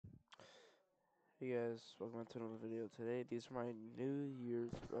Hey guys, welcome to another video. Today, these are my New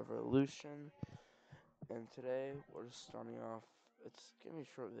Year's resolution, and today we're just starting off. It's gonna be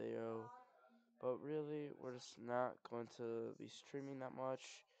a short video, but really, we're just not going to be streaming that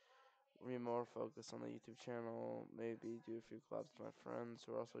much. We're gonna be more focused on the YouTube channel, maybe do a few collabs with my friends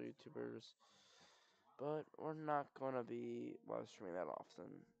who are also YouTubers, but we're not gonna be live streaming that often,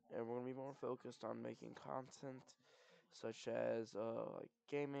 and we're gonna be more focused on making content such as like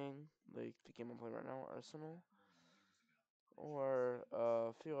gaming, like the game I'm playing right now, Arsenal, or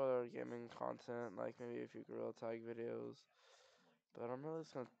a few other gaming content, like maybe a few Gorilla Tag videos. But I'm really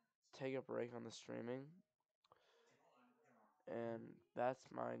just gonna take a break on the streaming, and that's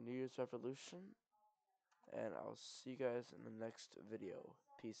my New Year's resolution. And I'll see you guys in the next video.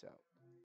 Peace out.